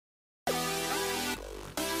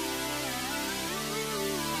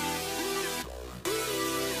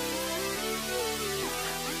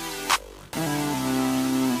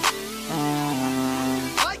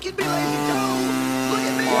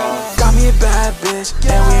bad bitch,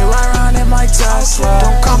 and we ride around in my Tesla.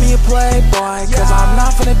 Don't call me a playboy, cause I'm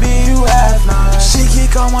not finna be you half. She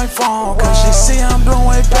keep on my phone, cause she see I'm doing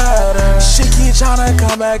way better. She keep tryna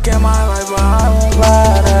come back in my life, but I won't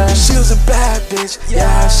let her. She was a bad bitch,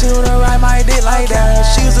 yeah, she would've ride my dick like that.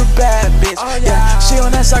 She was a bad bitch, yeah, she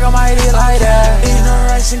wanna suck on my dick like that. Eating her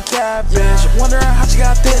rice and cabbage, wondering how she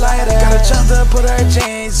got thick like that. Gotta jump to put her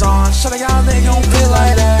jeans on, shut y'all they gon' feel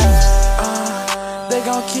like that. They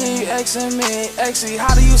gon' keep Xing me, Xæxii,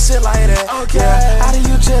 how do you sit like that? Yeah, how do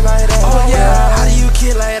you chill like that? Oh yeah, how do you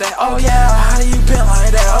kid like that? Oh yeah, how do you pin like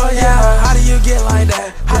that? Oh yeah, how do you get like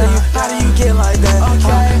that? How do you get like that?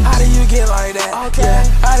 Okay, how do you get like that? Okay,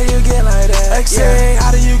 how do you get like that? Xæxii, how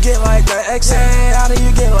do you get like that? Xæxii, how do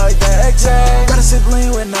you get like that? Xæxii, got a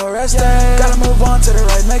sibling with no rest day. Gotta move on to the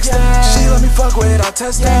right next day. She let me fuck without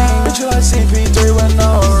testing. Bitch, you like CP3 with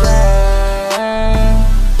no rain.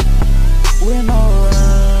 With no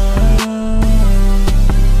rain.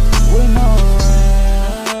 With no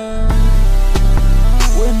rain.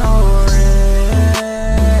 With no rain.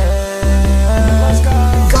 Let's go.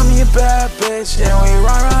 Call me a bad bitch, and we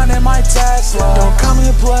ride around in my Tesla. Don't call me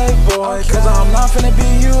a playboy, cause I'm not finna be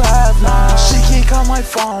you half now. She keep calling my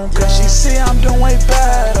phone, cause she see I'm doing way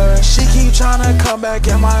better. She keep tryna come back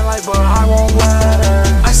in my life, but I won't let her.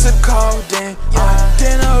 I sip codeine, I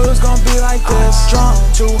didn't know it was gonna be like this. Drunk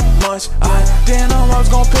too much, I didn't know I was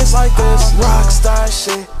gonna piss like this. Rockstar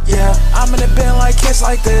shit, yeah, I'm in the bin like kids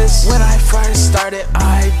like this. When I first started,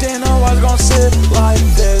 I didn't know I was gonna sit like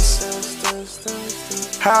this.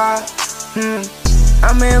 Hi,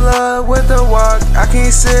 I'm in love with the walk, I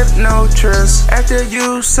can't sip no tryst. After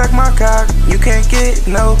you suck my cock, you can't get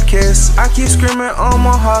no kiss. I keep screaming on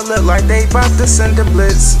my heart, look like they bout to send a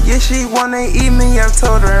blitz. Yeah, she wanna eat me, I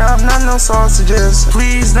told her I'm not no sausages.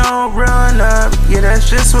 Please don't run up, yeah, that's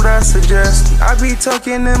just what I suggest. I be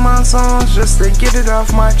talking in my songs just to get it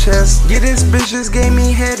off my chest. Yeah, this bitch just gave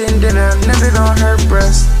me head and then I nutted on her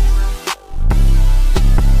breast.